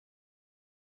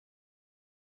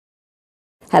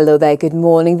Hello there, good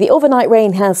morning. The overnight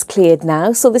rain has cleared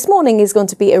now, so this morning is going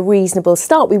to be a reasonable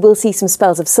start. We will see some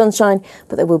spells of sunshine,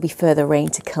 but there will be further rain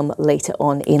to come later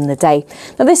on in the day.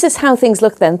 Now this is how things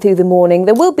look then through the morning.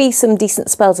 There will be some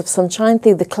decent spells of sunshine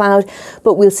through the cloud,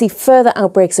 but we'll see further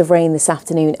outbreaks of rain this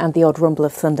afternoon and the odd rumble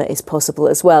of thunder is possible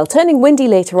as well. Turning windy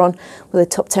later on with a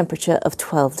top temperature of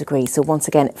 12 degrees, so once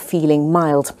again feeling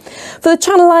mild. For the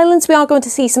Channel Islands, we are going to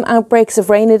see some outbreaks of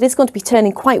rain. It is going to be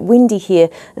turning quite windy here,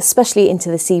 especially into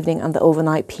this evening and the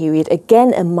overnight period.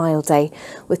 Again, a mild day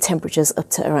with temperatures up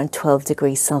to around 12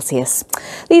 degrees Celsius.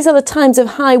 These are the times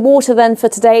of high water then for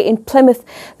today in Plymouth.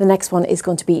 The next one is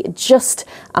going to be just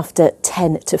after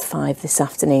 10 to 5 this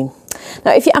afternoon.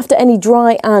 Now, if you're after any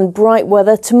dry and bright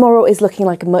weather, tomorrow is looking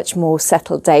like a much more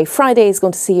settled day. Friday is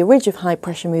going to see a ridge of high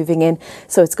pressure moving in,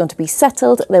 so it's going to be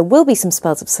settled. There will be some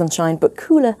spells of sunshine, but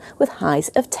cooler with highs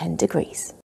of 10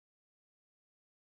 degrees.